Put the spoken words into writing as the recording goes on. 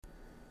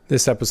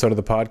This episode of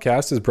the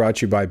podcast is brought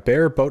to you by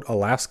Bear Boat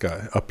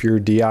Alaska. Up your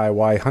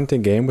DIY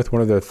hunting game with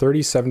one of their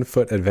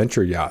 37-foot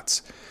adventure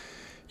yachts.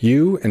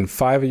 You and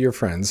 5 of your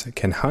friends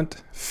can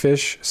hunt,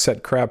 fish,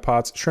 set crab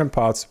pots, shrimp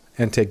pots,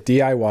 and take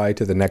DIY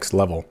to the next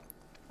level.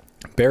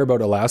 Bear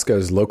Boat Alaska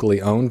is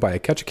locally owned by a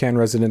Ketchikan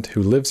resident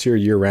who lives here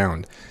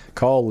year-round.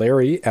 Call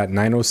Larry at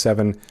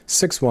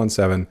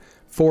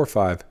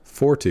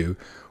 907-617-4542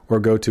 or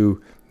go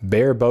to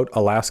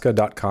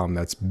bearboatalaska.com.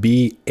 That's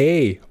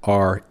B-A-R-E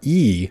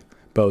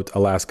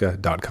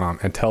boatalaska.com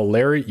and tell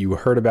Larry you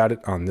heard about it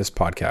on this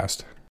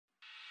podcast.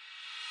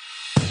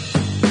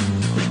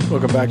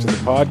 Welcome back to the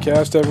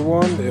podcast,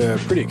 everyone.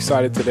 Pretty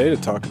excited today to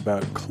talk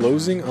about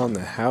closing on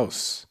the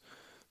house.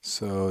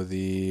 So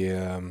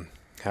the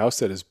house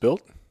that is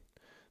built,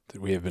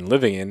 that we have been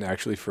living in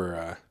actually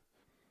for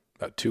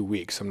about 2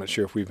 weeks. I'm not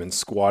sure if we've been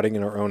squatting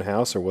in our own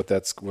house or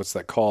what's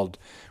that called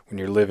when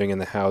you're living in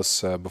the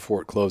house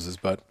before it closes,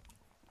 but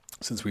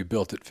since we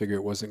built it, figure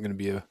it wasn't going to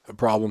be a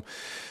problem.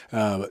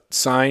 But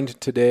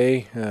signed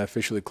today,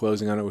 officially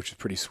closing on it, which is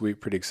pretty sweet,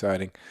 pretty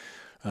exciting.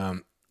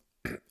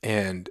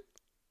 And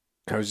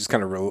I was just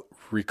kind of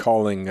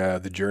recalling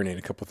the journey, and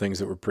a couple of things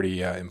that were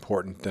pretty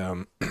important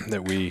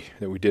that we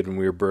did when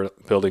we were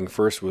building.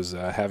 First was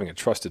having a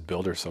trusted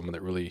builder, someone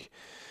that really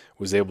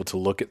was able to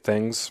look at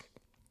things,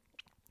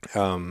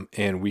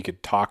 and we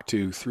could talk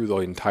to through the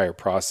entire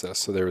process.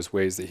 So there was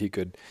ways that he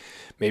could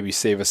maybe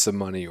save us some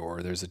money,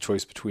 or there's a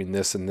choice between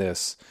this and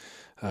this.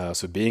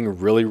 So being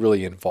really,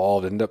 really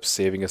involved ended up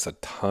saving us a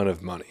ton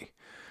of money.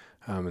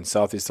 In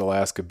Southeast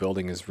Alaska,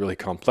 building is really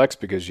complex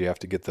because you have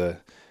to get the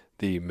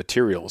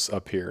materials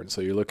up here. And so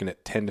you're looking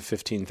at $10,000 to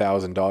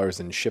 $15,000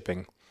 in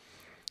shipping.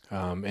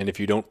 And if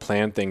you don't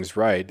plan things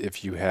right,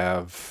 if you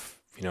have,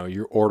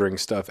 you're ordering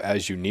stuff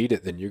as you need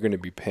it, then you're going to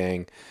be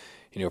paying,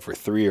 for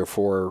 3 or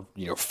 4,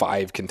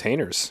 5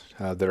 containers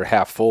that are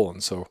half full.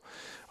 And so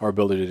our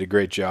builder did a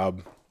great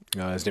job.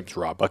 His name's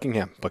Rob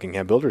Buckingham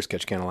Builders,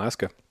 Ketchikan,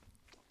 Alaska.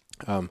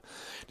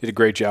 Did a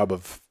great job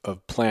of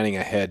planning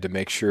ahead to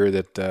make sure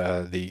that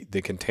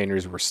the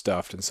containers were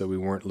stuffed, and so we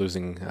weren't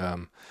losing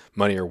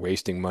money or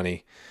wasting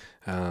money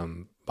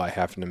by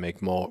having to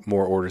make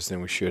more orders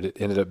than we should.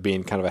 It ended up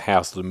being kind of a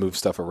hassle to move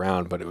stuff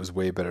around, but it was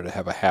way better to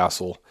have a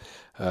hassle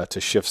to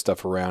shift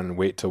stuff around and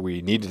wait till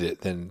we needed it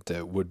than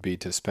it would be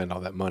to spend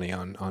all that money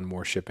on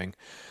more shipping,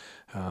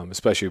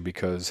 especially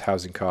because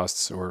housing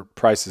costs or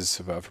prices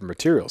for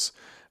materials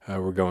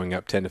were going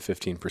up 10 to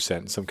 15%,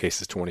 in some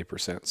cases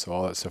 20%. So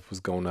all that stuff was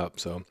going up.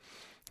 So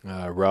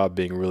Rob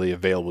being really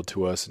available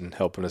to us and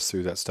helping us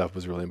through that stuff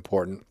was really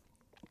important.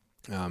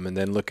 And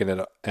then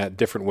looking at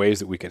different ways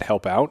that we could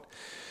help out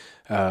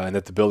and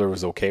that the builder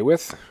was okay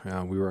with.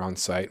 We were on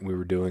site and we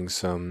were doing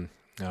some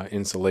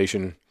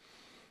insulation.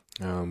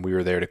 We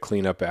were there to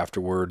clean up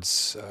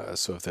afterwards.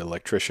 So if the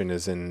electrician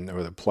is in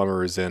or the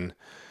plumber is in,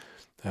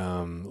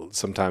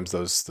 sometimes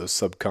those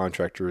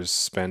subcontractors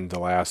spend the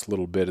last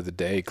little bit of the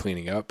day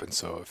cleaning up. And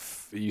so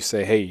if you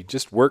say, hey,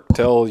 just work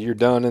till you're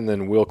done and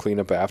then we'll clean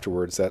up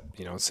afterwards, that,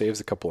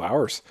 saves a couple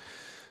hours,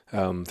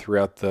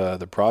 throughout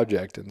the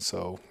project. And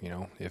so,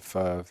 if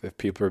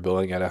people are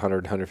billing at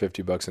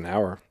 $100-$150 an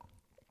hour,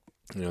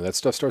 that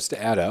stuff starts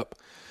to add up.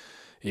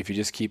 If you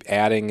just keep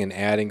adding and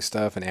adding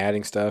stuff and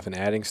adding stuff and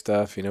adding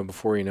stuff,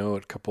 before you know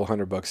it, a couple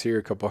 $100 here,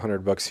 a couple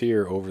 $100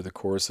 here over the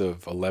course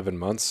of 11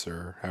 months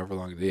or however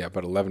long,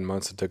 about 11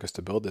 months it took us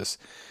to build this,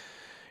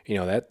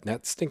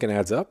 that stinking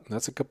adds up.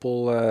 That's a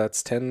couple,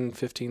 that's $10,000,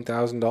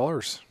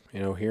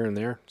 $15,000, here and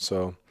there.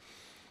 So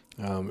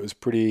it was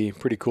pretty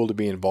cool to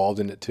be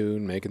involved in it too,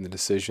 and making the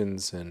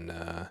decisions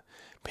and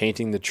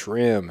painting the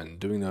trim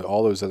and doing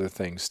all those other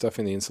things.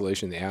 Stuffing the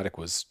insulation in the attic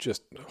was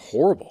just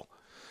horrible.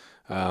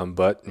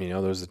 But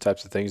those are the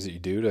types of things that you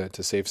do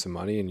to save some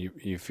money, and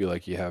you feel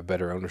like you have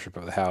better ownership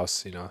of the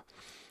house. It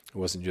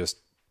wasn't just,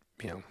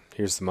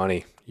 here's the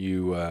money,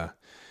 you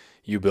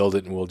build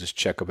it and we'll just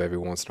check up every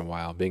once in a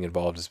while. Being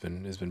involved has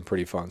been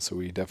pretty fun. So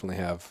we definitely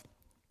have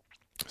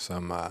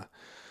some,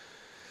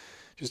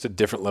 just a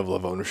different level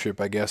of ownership,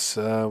 I guess,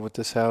 with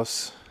this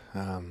house,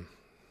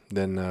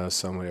 than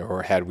somebody,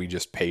 or had we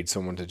just paid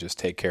someone to just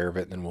take care of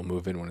it and then we'll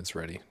move in when it's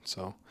ready.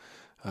 So,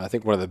 I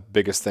think one of the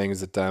biggest things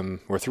that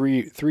or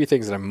three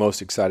things that I'm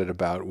most excited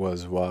about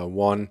was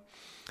one,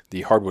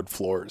 the hardwood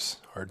floors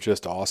are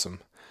just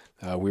awesome.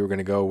 We were going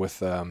to go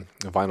with a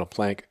vinyl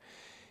plank,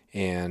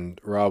 and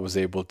Rob was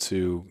able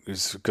to,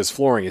 because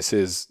flooring is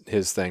his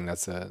thing.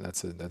 That's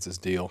his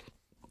deal.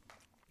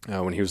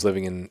 When he was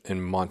living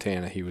in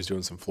Montana, he was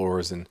doing some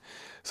floors in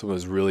some of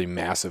those really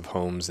massive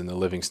homes in the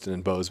Livingston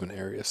and Bozeman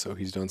area. So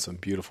he's done some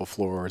beautiful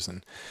floors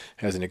and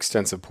has an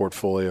extensive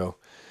portfolio.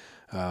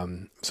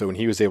 So when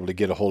he was able to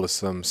get a hold of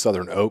some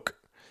southern oak,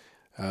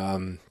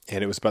 and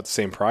it was about the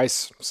same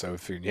price. So I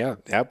figured, yeah,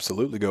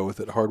 absolutely go with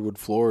it. Hardwood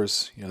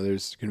floors,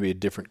 there's going to be a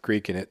different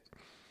creak in it.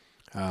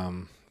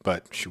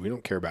 But we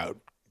don't care about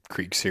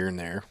creaks here and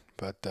there.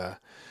 But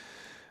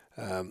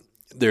there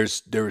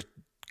were a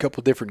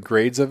couple different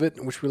grades of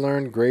it, which we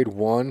learned. Grade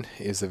 1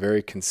 is a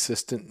very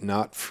consistent,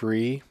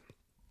 knot-free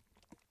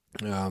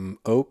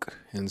oak,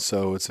 and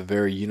so it's a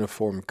very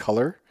uniform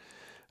color.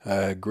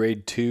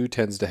 Grade 2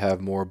 tends to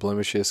have more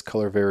blemishes,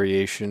 color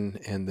variation,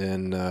 and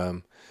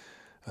then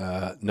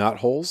knot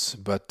holes.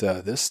 But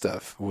this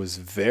stuff was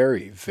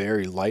very,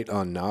 very light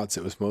on knots.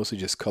 It was mostly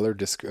just color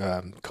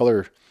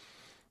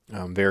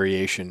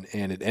variation,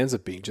 and it ends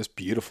up being just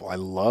beautiful. I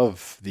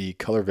love the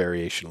color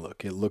variation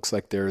look. It looks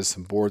like there's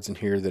some boards in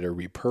here that are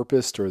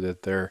repurposed, or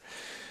that they're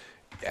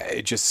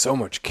it's just so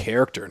much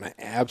character, and I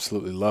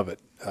absolutely love it.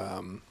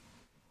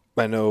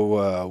 I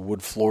know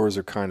wood floors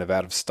are kind of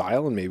out of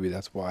style, and maybe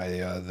that's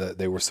why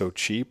they were so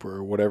cheap,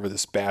 or whatever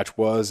this batch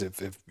was.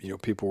 If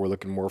people were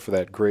looking more for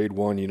that grade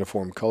 1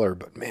 uniform color,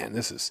 but man,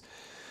 this is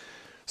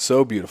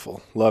so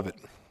beautiful. Love it.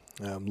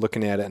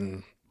 Looking at it,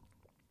 and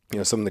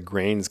some of the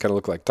grains kind of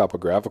look like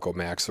topographical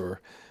maps, or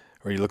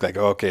you look like,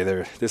 oh, okay,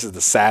 this is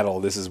the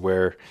saddle. This is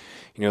where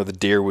the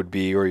deer would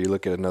be, or you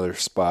look at another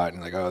spot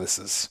and like, oh, this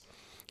is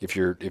if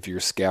you're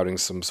scouting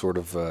some sort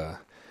of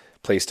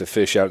place to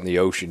fish out in the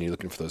ocean, you're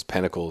looking for those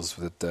pinnacles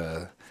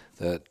that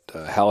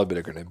halibut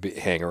are going to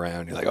hang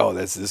around. You're like, oh,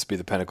 this would be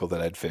the pinnacle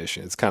that I'd fish.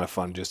 And it's kind of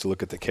fun just to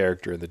look at the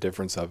character and the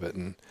difference of it,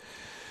 and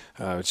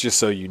it's just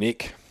so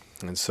unique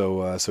and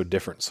so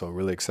different. So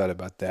really excited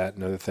about that.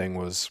 Another thing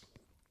was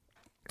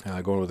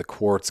going with a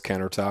quartz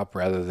countertop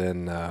rather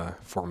than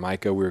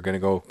Formica. We were going to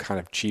go kind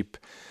of cheap,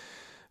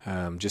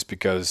 just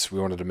because we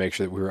wanted to make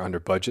sure that we were under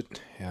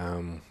budget.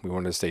 We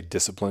wanted to stay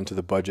disciplined to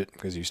the budget,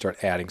 because you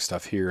start adding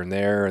stuff here and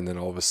there, and then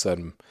all of a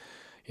sudden,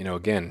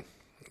 again,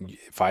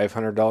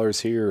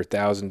 $500 here,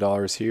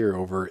 $1,000 here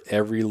over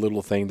every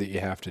little thing that you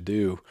have to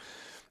do,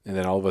 and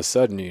then all of a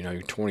sudden, you're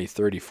 $20,000,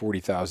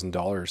 $30,000,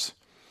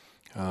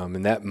 $40,000,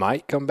 and that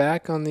might come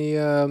back on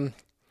the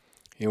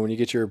when you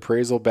get your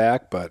appraisal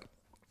back, but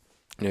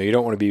you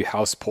don't want to be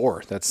house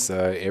poor. That's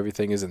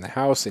everything is in the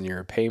house, and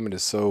your payment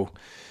is so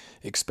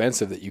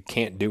expensive that you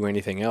can't do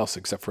anything else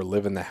except for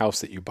live in the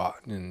house that you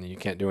bought, and you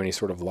can't do any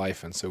sort of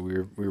life. And so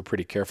we were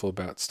pretty careful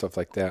about stuff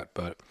like that.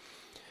 But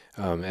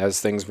as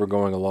things were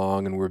going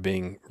along and we're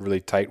being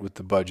really tight with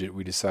the budget,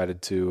 we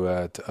decided to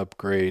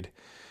upgrade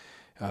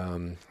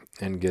and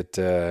get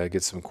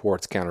some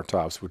quartz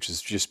countertops, which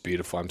is just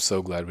beautiful. I'm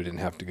so glad we didn't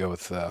have to go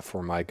with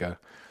Formica.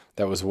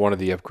 That was one of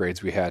the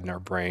upgrades we had in our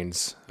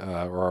brains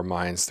or our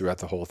minds throughout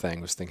the whole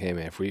thing. Was thinking, hey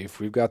man, if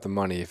we've got the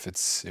money,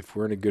 if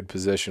we're in a good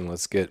position,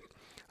 let's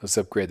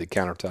upgrade the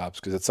countertops,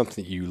 because it's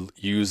something that you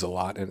use a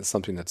lot, and it's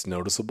something that's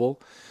noticeable.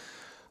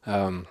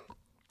 And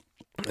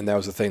that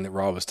was the thing that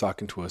Rob was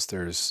talking to us.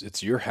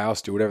 It's your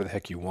house, do whatever the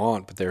heck you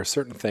want, but there are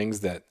certain things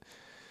that.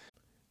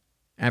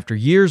 After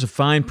years of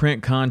fine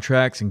print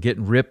contracts and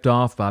getting ripped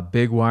off by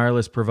big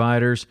wireless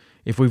providers,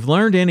 if we've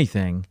learned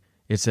anything,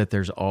 it's that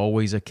there's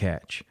always a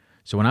catch.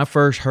 So when I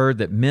first heard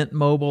that Mint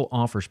Mobile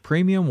offers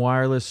premium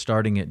wireless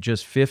starting at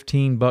just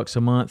 $15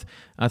 a month,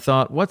 I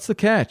thought, what's the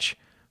catch?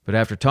 But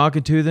after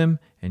talking to them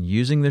and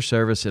using their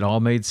service, it all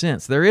made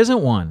sense. There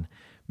isn't one.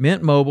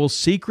 Mint Mobile's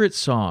secret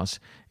sauce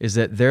is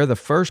that they're the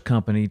first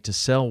company to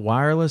sell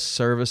wireless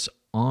service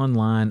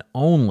online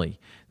only.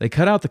 They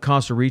cut out the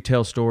cost of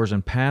retail stores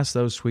and pass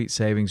those sweet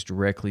savings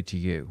directly to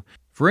you.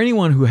 For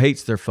anyone who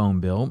hates their phone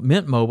bill,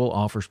 Mint Mobile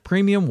offers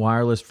premium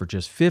wireless for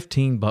just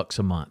 $15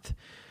 a month.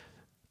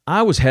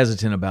 I was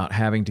hesitant about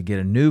having to get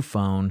a new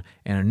phone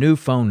and a new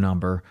phone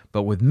number,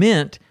 but with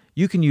Mint,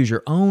 you can use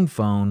your own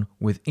phone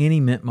with any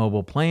Mint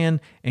Mobile plan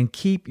and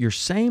keep your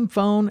same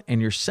phone and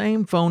your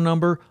same phone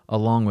number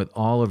along with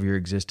all of your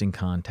existing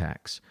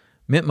contacts.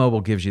 Mint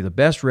Mobile gives you the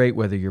best rate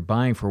whether you're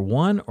buying for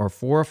one or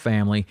for a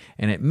family,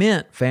 and at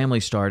Mint,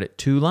 families start at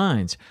 2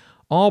 lines.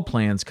 All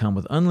plans come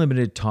with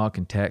unlimited talk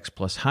and text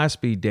plus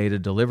high-speed data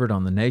delivered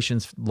on the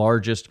nation's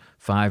largest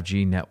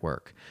 5G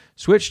network.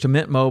 Switch to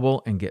Mint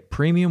Mobile and get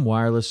premium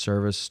wireless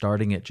service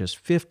starting at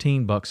just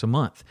 $15 a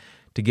month.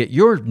 To get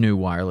your new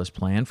wireless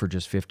plan for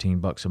just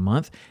 $15 a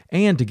month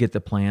and to get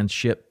the plan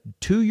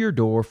shipped to your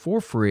door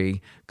for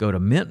free, go to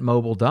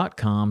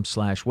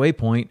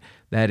mintmobile.com/waypoint.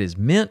 That is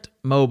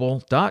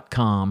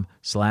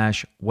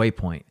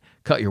mintmobile.com/waypoint.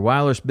 Cut your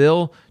wireless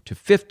bill to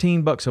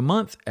 $15 a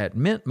month at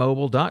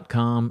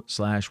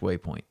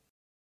mintmobile.com/waypoint.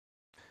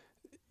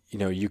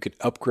 You could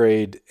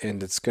upgrade,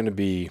 and it's going to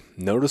be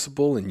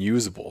noticeable and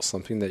usable,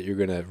 something that you're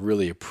going to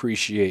really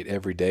appreciate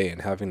every day,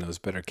 and having those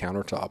better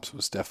countertops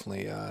was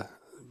definitely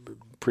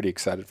pretty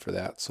excited for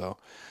that. So,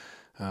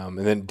 and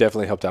then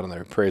definitely helped out on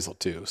the appraisal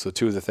too. So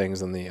 2 of the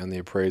things on the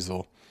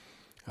appraisal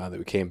that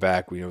we came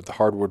back, the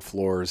hardwood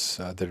floors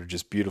that are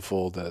just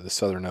beautiful, the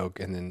southern oak,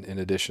 and then in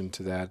addition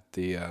to that,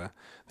 the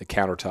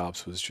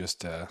countertops was just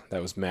that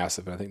was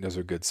massive, and I think those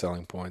are good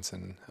selling points.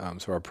 And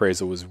so our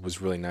appraisal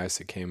was really nice.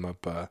 It came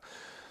up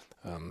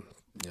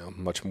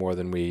much more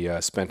than we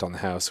spent on the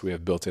house. We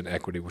have built-in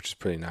equity, which is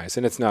pretty nice,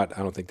 and it's not.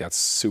 I don't think that's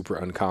super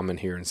uncommon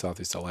here in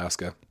Southeast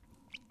Alaska.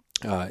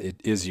 It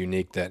is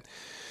unique that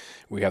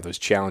we have those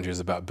challenges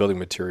about building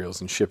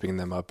materials and shipping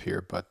them up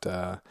here, but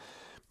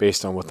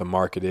based on what the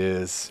market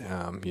is,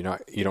 you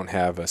don't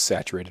have a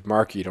saturated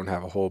market. You don't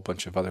have a whole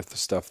bunch of other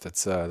stuff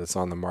that's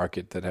on the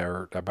market that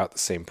are about the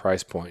same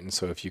price point. And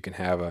so if you can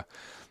have a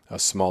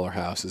smaller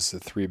house, it's a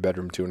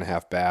 3-bedroom,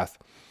 2.5 bath,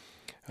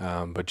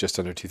 but just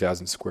under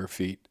 2,000 square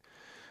feet,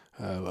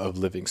 of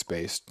living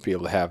space to be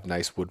able to have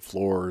nice wood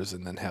floors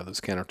and then have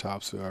those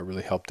countertops. So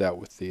really helped out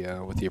with the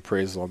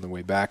appraisal on the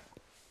way back.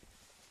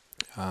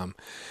 And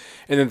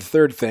then the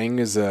third thing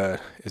is a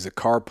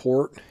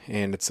carport,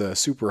 and it's a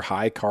super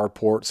high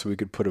carport, so we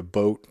could put a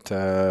boat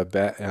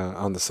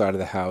on the side of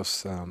the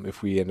house.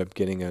 If we end up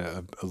getting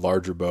a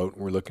larger boat,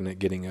 we're looking at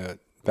getting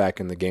back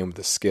in the game with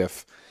a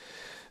skiff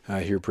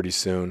here pretty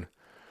soon.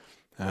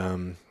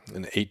 An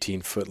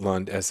 18-foot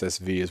Lund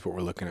SSV is what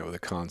we're looking at with a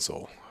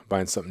console.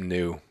 Buying something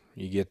new.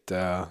 You get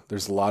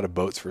there's a lot of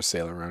boats for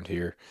sale around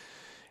here,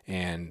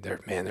 and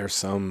there's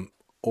some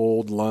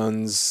old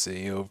Lunds.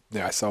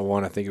 I saw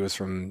one, I think it was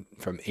from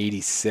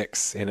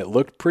 86, and it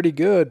looked pretty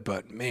good,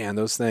 but man,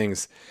 those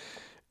things,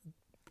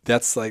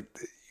 that's like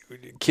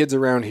kids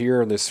around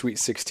here in the Sweet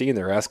 16,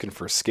 they're asking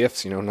for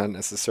skiffs, not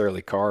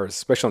necessarily cars,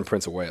 especially in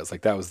Prince of Wales.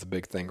 Like that was the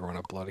big thing growing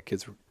up. A lot of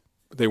kids,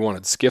 they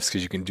wanted skiffs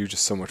because you can do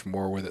just so much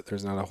more with it.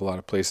 There's not a whole lot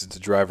of places to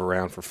drive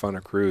around for fun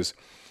or cruise.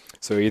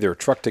 So either a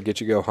truck to get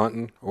you go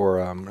hunting or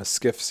a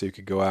skiff so you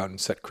could go out and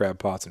set crab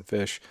pots and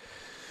fish.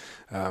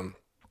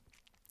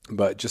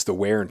 But just the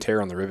wear and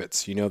tear on the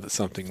rivets, that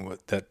something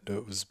that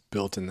was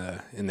built in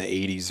the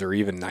 80s or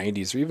even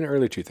 90s or even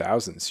early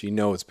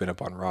 2000s, it's been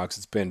up on rocks,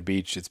 it's been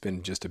beached, it's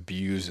been just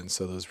abused, and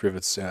so those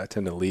rivets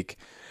tend to leak.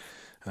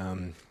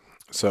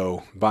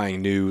 So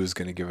buying new is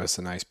going to give us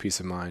a nice peace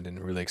of mind, and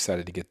really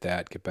excited to get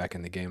back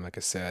in the game, like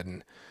I said.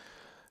 And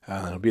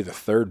it'll be the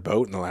third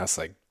boat in the last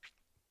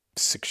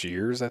 6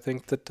 years, I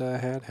think, that I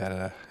had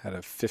a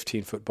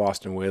 15-foot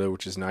Boston Whaler,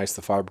 which is nice.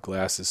 The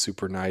fiberglass is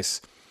super nice.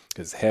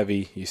 It's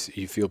heavy.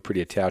 You feel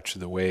pretty attached to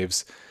the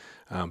waves,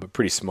 but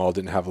pretty small.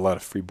 Didn't have a lot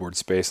of freeboard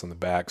space on the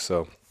back.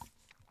 So,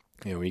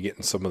 when you get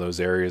in some of those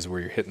areas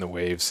where you're hitting the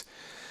waves,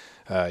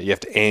 you have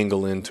to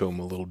angle into them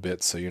a little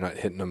bit so you're not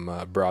hitting them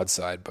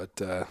broadside. But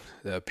the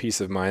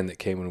peace of mind that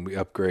came when we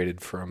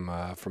upgraded from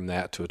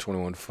that to a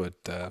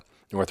 21-foot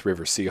North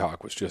River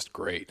Seahawk was just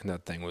great. And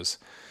that thing was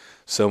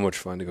so much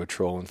fun to go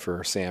trolling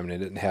for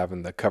salmon. And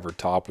having the covered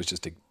top was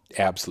just an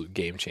absolute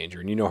game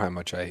changer. And you know how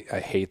much I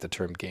hate the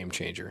term game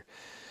changer.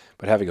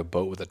 But having a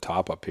boat with a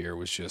top up here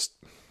was just,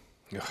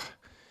 you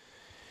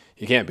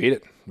can't beat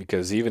it,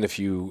 because even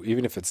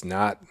if it's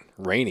not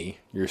rainy,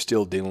 you're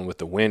still dealing with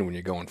the wind when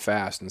you're going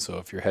fast. And so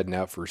if you're heading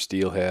out for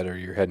steelhead, or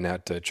you're heading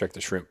out to check the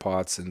shrimp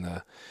pots in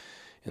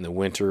the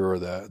winter or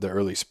the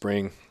early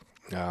spring,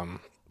 it's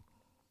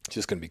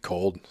just going to be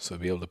cold. So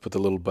to be able to put the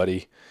little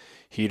buddy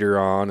heater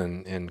on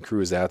and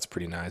cruise, that's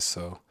pretty nice.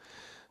 So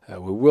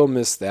we will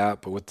miss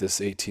that, but with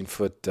this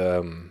 18-foot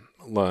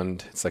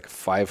Lund, it's like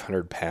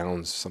 500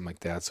 pounds, something like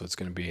that. So it's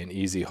going to be an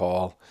easy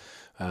haul,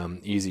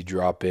 easy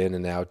drop in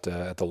and out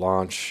at the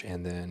launch.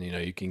 And then,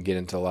 you can get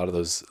into a lot of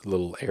those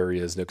little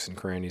areas, nooks and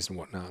crannies and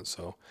whatnot.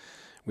 So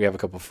we have a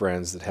couple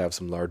friends that have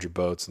some larger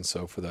boats. And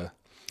so for the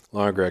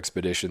longer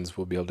expeditions,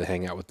 we'll be able to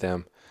hang out with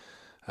them.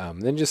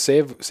 Then just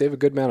save a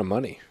good amount of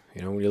money.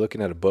 When you're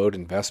looking at a boat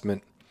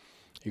investment,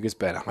 you can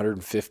spend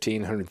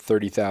 $115,000,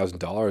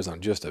 $130,000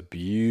 on just a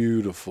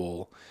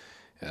beautiful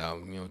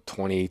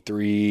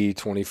 23,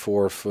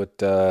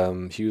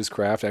 24-foot Hughes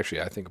craft.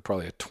 Actually, I think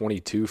probably a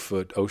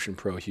 22-foot Ocean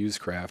Pro Hughes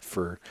craft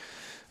for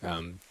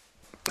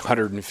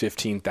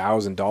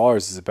 $115,000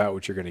 is about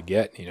what you're going to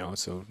get.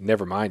 So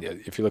never mind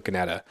if you're looking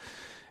at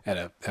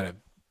a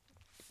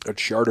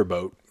charter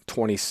boat,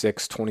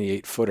 26,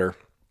 28-footer.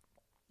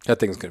 That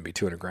thing's going to be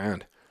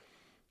 $200,000.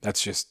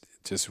 That's just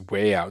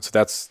way out. So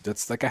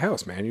that's like a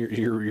house, man.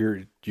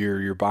 You're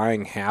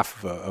buying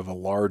half of a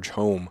large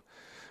home,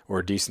 or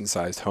a decent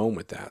sized home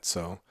with that.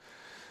 So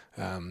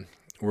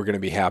we're going to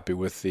be happy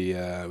with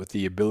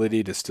the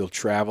ability to still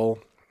travel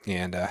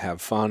and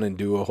have fun and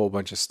do a whole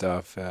bunch of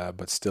stuff,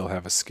 but still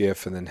have a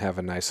skiff and then have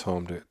a nice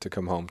home to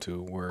come home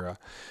to. We're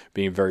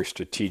being very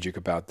strategic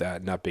about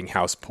that, not being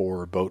house poor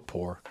or boat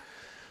poor.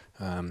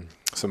 Some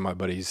of my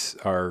buddies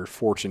are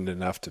fortunate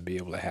enough to be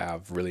able to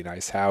have really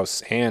nice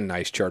house and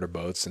nice charter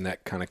boats, and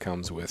that kind of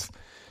comes with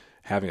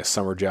having a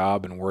summer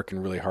job and working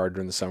really hard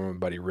during the summer. My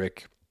buddy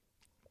Rick,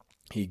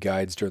 he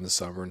guides during the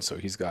summer, and so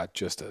he's got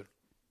just a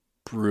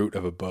brute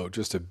of a boat,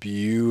 just a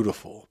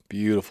beautiful,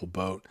 beautiful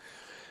boat.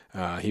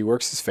 He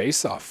works his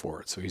face off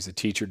for it. So he's a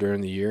teacher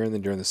during the year, and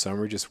then during the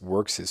summer he just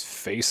works his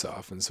face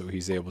off, and so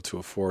he's able to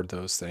afford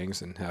those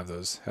things and have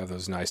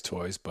those nice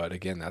toys. But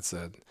again, that's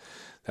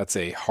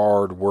a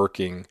hard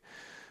working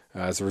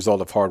as a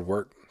result of hard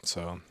work.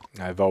 So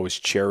I've always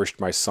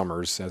cherished my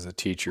summers as a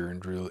teacher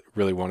and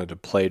really wanted to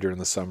play during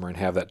the summer and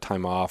have that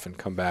time off and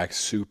come back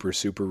super,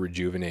 super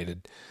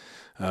rejuvenated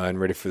and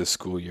ready for the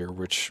school year,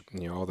 which,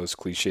 all those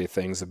cliche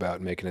things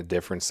about making a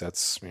difference,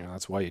 that's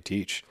why you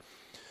teach.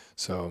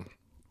 So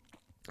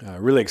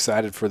really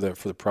excited for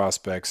the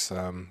prospects.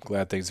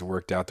 Glad things have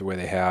worked out the way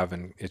they have,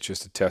 and it's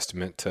just a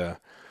testament to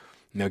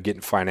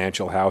getting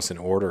financial house in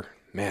order.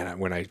 Man,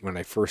 when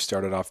I first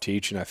started off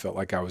teaching, I felt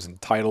like I was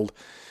entitled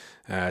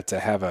to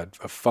have a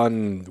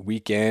fun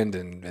weekend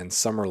and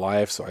summer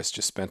life. So I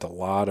just spent a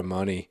lot of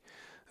money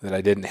that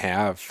I didn't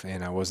have,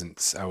 and I wasn't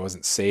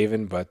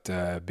saving. But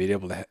being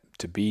able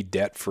to be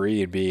debt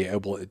free and be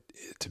able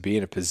to be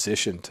in a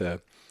position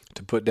to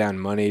to put down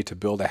money to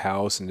build a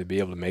house and to be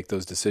able to make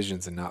those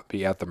decisions and not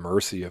be at the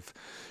mercy of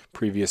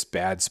previous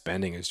bad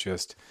spending is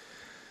just,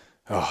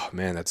 oh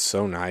man, that's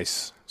so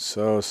nice.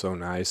 So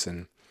nice.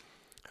 And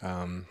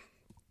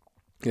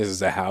this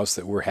is a house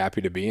that we're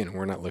happy to be in.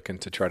 We're not looking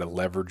to try to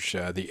leverage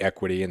the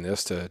equity in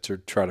this to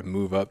try to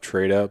move up,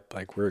 trade up.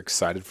 Like, we're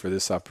excited for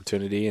this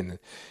opportunity and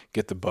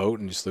get the boat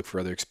and just look for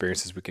other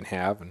experiences we can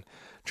have and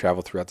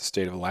travel throughout the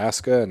state of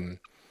Alaska and,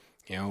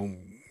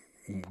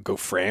 go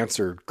France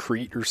or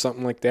Crete or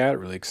something like that.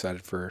 Really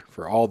excited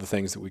for all the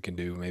things that we can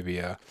do.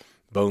 Maybe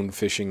bone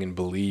fishing in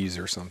Belize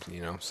or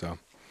something, So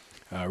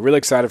really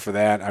excited for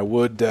that. I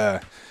would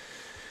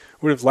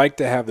have liked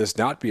to have this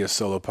not be a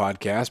solo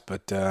podcast,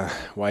 but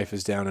wife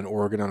is down in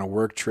Oregon on a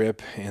work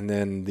trip, and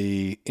then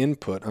the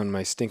input on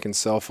my stinking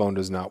cell phone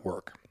does not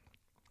work.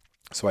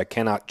 So I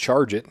cannot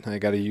charge it. I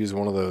got to use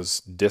one of those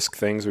disc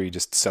things where you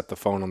just set the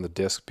phone on the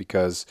disc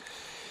because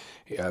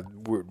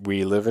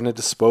we live in a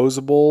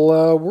disposable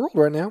world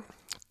right now.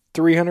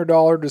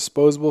 $300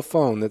 disposable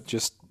phone that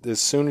just,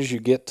 as soon as you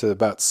get to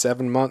about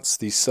 7 months,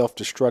 the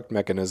self-destruct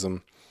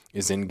mechanism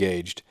is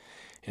engaged.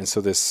 And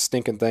so this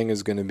stinking thing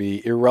is going to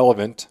be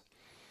irrelevant.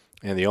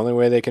 And the only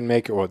way they can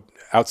make it, well,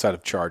 outside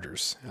of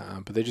chargers,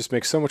 but they just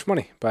make so much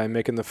money by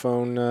making the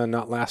phone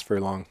not last very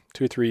long,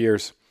 2 or 3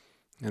 years,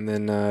 and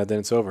then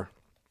it's over.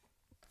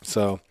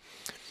 So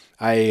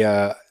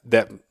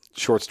that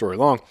short story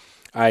long,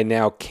 I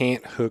now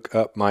can't hook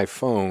up my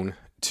phone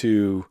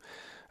to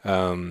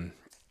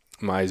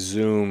my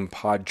Zoom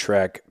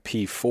PodTrack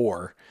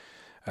P4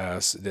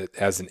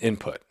 as an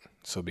input.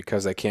 So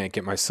because I can't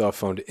get my cell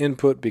phone to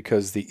input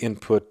because the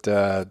input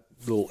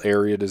little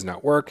area does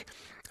not work,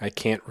 I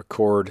can't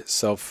record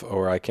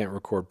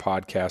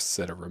podcasts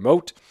that are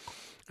remote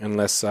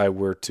unless I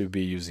were to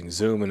be using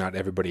Zoom, and not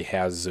everybody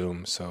has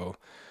Zoom. So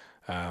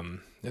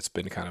it's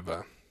been kind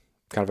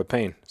of a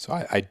pain.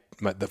 So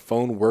the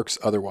phone works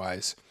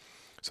otherwise.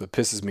 So it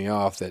pisses me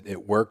off that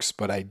it works,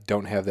 but I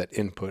don't have that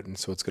input, and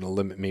so it's going to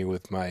limit me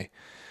with my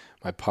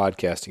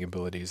podcasting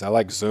abilities. I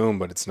like Zoom,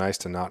 but it's nice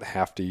to not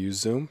have to use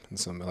Zoom.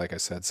 And like I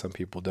said, some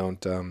people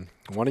don't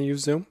want to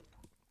use Zoom.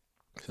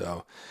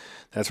 So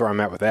that's where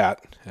I'm at with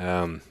that.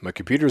 My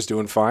computer's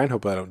doing fine.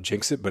 Hope I don't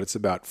jinx it, but it's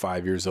about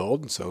 5 years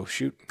old. So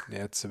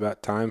it's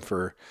about time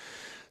for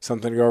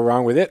something to go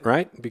wrong with it,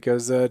 right?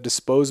 Because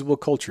disposable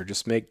culture,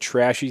 just make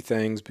trashy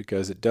things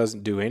because it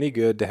doesn't do any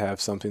good to have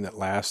something that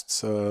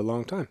lasts a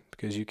long time.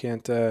 Because you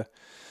can't, you're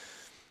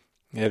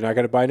not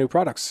going to buy new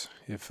products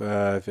if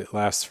it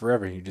lasts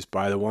forever. You just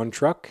buy the one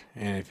truck,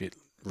 and if you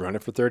run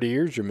it for 30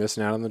 years, you're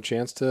missing out on the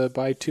chance to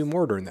buy 2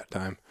 more during that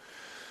time.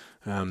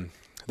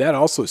 That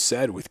also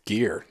said, with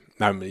gear,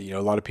 a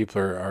lot of people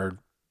are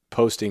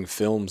posting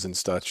films and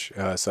such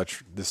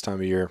this time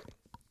of year.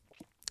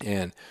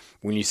 And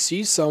when you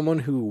see someone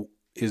who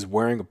is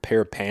wearing a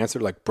pair of pants that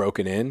are like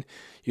broken in,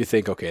 you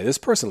think, okay, this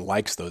person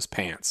likes those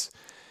pants.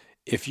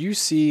 If you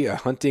see a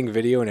hunting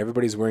video and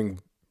everybody's wearing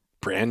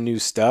brand new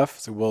stuff,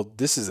 so, well,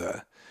 this is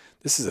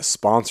a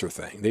sponsor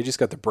thing. They just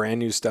got the brand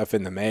new stuff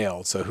in the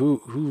mail. So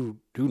who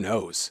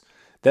knows?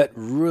 That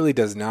really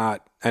does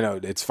not. I know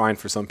it's fine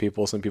for some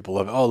people. Some people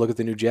love it. Oh, look at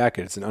the new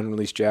jacket. It's an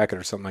unreleased jacket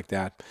or something like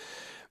that.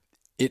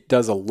 It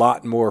does a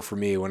lot more for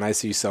me when I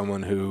see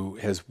someone who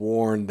has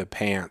worn the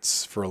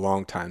pants for a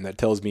long time. That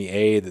tells me,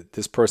 A, that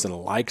this person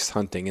likes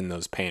hunting in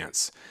those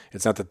pants.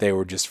 It's not that they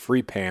were just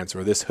free pants,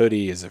 or this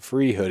hoodie is a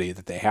free hoodie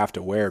that they have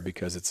to wear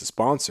because it's a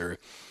sponsor.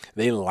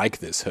 They like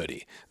this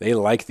hoodie. They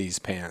like these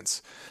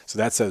pants. So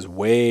that says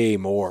way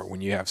more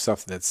when you have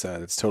stuff that's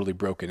totally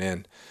broken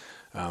in.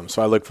 So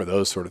I look for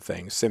those sort of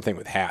things. Same thing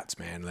with hats,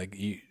 man. Like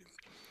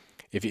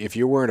if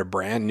you're wearing a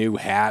brand new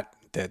hat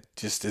that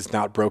just is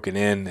not broken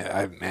in,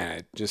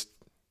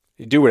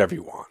 you do whatever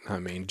you want. I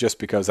mean, just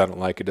because I don't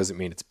like it doesn't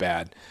mean it's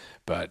bad.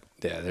 But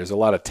yeah, there's a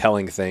lot of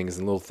telling things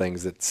and little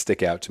things that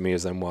stick out to me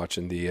as I'm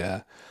watching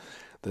the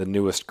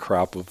newest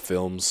crop of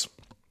films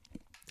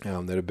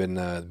that have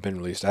been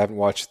released. I haven't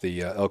watched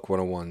the Elk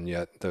 101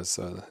 yet. Those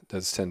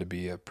tend to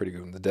be pretty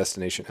good. The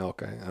Destination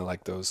Elk, I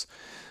like those,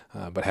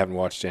 but haven't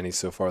watched any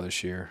so far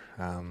this year.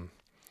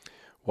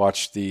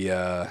 Watched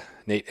the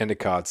Nate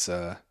Endicott's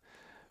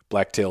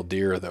black-tailed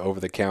deer, the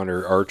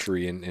over-the-counter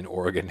archery in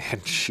Oregon.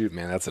 And shoot,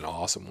 man, that's an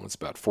awesome one. It's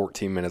about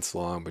 14 minutes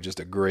long, but just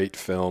a great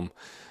film.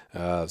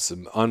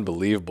 Some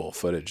unbelievable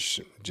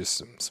footage,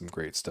 just some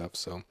great stuff.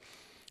 So,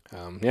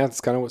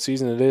 it's kind of what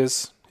season it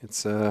is.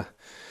 It's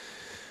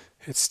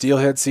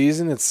steelhead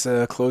season. It's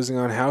closing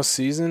on house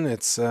season.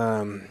 It's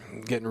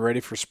getting ready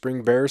for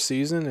spring bear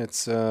season.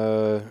 It's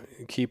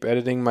keep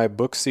editing my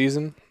book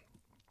season.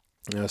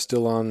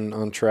 Still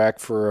on track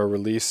for a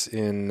release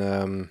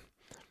in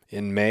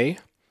May.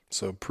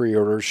 So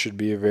pre-orders should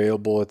be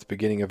available at the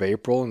beginning of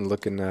April, and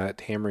looking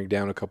at hammering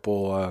down a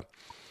couple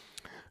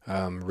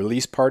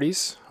release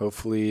parties,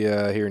 hopefully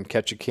here in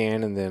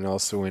Ketchikan, and then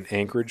also in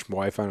Anchorage. My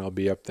wife and I will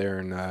be up there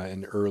in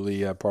the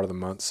early part of the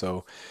month,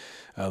 so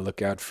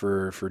look out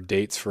for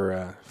dates for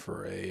a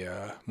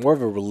more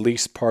of a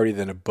release party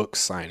than a book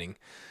signing.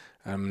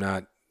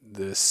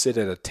 The sit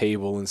at a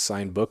table and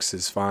sign books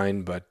is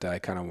fine, but I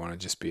kind of want to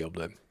just be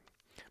able to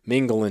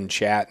mingle and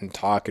chat and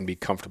talk and be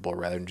comfortable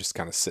rather than just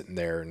kind of sitting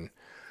there and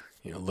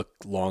look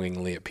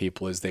longingly at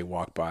people as they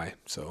walk by.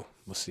 So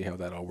we'll see how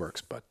that all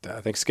works. But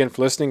thanks again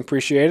for listening.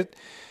 Appreciate it.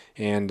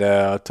 And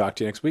I'll talk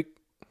to you next week.